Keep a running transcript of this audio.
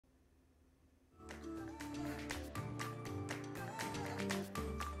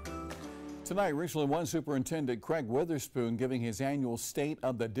Tonight, Richland One Superintendent Craig Witherspoon giving his annual State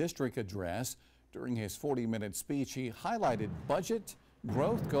of the District address. During his 40-minute speech, he highlighted budget,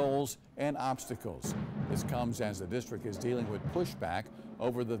 growth goals, and obstacles. This comes as the district is dealing with pushback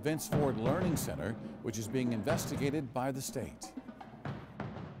over the Vince Ford Learning Center, which is being investigated by the state.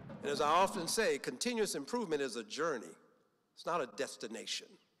 And as I often say, continuous improvement is a journey. It's not a destination.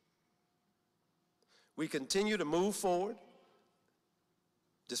 We continue to move forward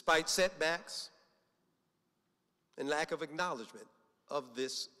despite setbacks and lack of acknowledgement of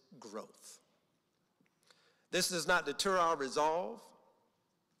this growth. This does not deter our resolve,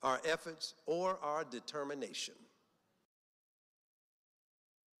 our efforts, or our determination.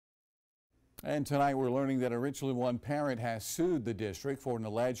 And tonight we're learning that a Richland One parent has sued the district for an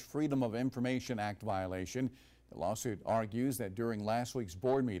alleged Freedom of Information Act violation. The lawsuit argues that during last week's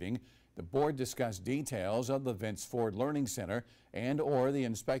board meeting, the board discussed details of the Vince Ford Learning Center and/or the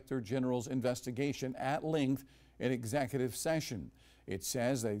Inspector General's investigation at length in executive session. It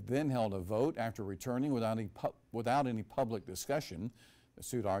says they then held a vote after returning without any public discussion. The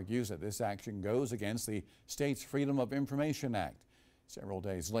suit argues that this action goes against the state's Freedom of Information Act. Several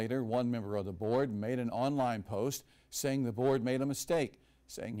days later, one member of the board made an online post saying the board made a mistake,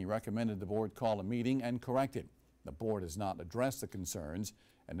 saying he recommended the board call a meeting and correct it. The board has not addressed the concerns,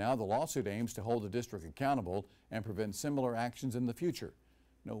 and now the lawsuit aims to hold the district accountable and prevent similar actions in the future.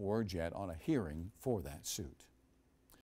 No word yet on a hearing for that suit.